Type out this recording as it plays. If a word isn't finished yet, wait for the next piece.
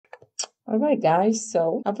Alright guys,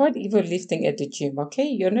 so avoid ego lifting at the gym, okay?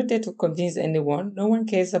 You're not there to convince anyone. No one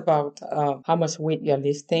cares about how much weight you're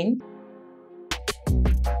lifting.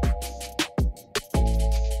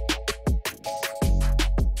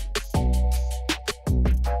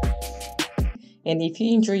 And if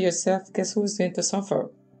you enjoy yourself, guess who's going to suffer?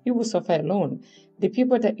 You will suffer alone. The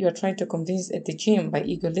people that you're trying to convince at the gym by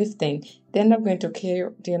ego lifting, they're not going to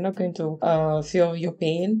care. They're not going to feel your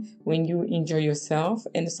pain when you enjoy yourself.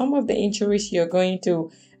 And some of the injuries you're going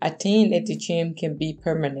to attain at the gym can be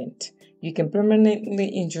permanent. You can permanently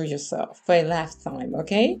injure yourself for a lifetime,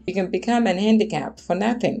 okay? You can become an handicap for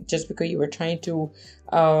nothing just because you were trying to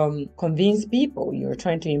convince people, you were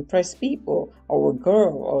trying to impress people, or a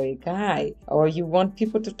girl or a guy, or you want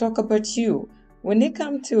people to talk about you. When it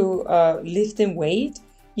comes to lifting weight,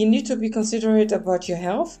 you need to be considerate about your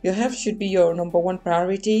health. Your health should be your number one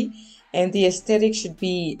priority, and the aesthetic should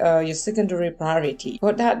be your secondary priority.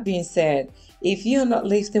 But that being said, if you're not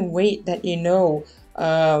lifting weight that you know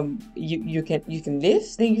you can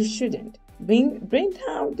lift, then you shouldn't. Bring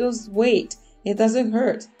down those weight. It doesn't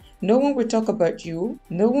hurt. No one will talk about you.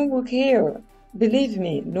 No one will care. Believe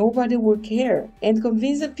me, nobody will care. And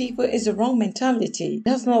convincing people is the wrong mentality.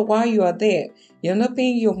 That's not why you are there. You're not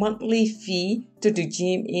paying your monthly fee to the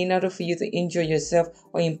gym in order for you to enjoy yourself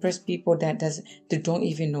or impress people that don't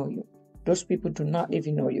even know you. Those people do not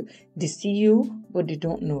even know you. They see you, but they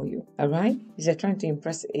don't know you. Alright? They're trying to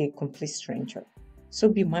impress a complete stranger. So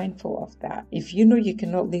be mindful of that. If you know you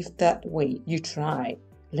cannot lift that weight, you try.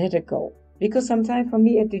 Let it go. Because sometimes for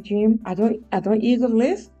me at the gym, I don't ego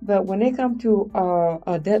lift, but when it comes to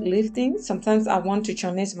deadlifting, sometimes I want to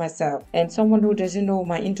challenge myself. And someone who doesn't know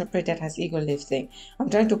might interpret that as ego lifting. I'm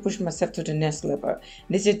trying to push myself to the next level.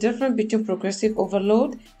 There's a difference between progressive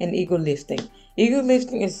overload and ego lifting. Ego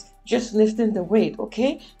lifting is just lifting the weight,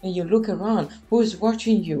 okay? And you look around, who's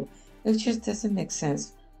watching you? It just doesn't make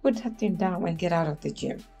sense. Put that thing down and get out of the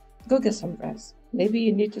gym. Go get some rest. Maybe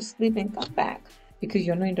you need to sleep and come back, because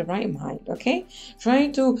you're not in the right mind, okay?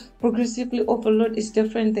 Trying to progressively overload is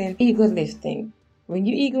different than ego lifting. When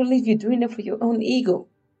you ego lift, you're doing it for your own ego.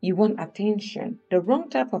 You want attention, the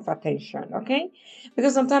wrong type of attention, okay?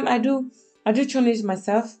 Because sometimes I do challenge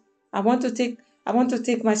myself. I want to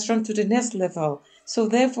take my strength to the next level. So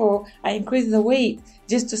therefore, I increase the weight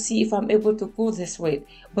just to see if I'm able to pull this weight.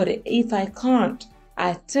 But if I can't,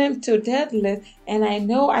 I attempt to deadlift and I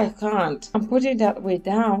know I can't. I'm putting that weight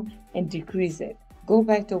down and decrease it. Go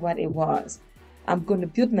back to what it was. I'm going to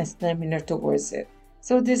build my stamina towards it.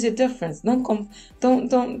 So there's a difference. Don't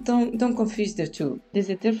confuse the two. There's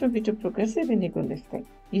a difference between progressive and ego lifting.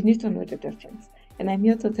 You need to know the difference. And I'm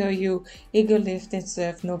here to tell you, ego lifting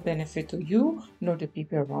serves no benefit to you nor the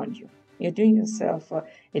people around you. You're doing yourself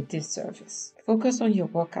a disservice. Focus on your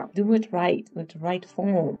workout. Do it right with the right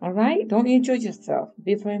form. All right? Don't injure yourself.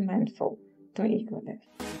 Be very mindful. Don't ego lift.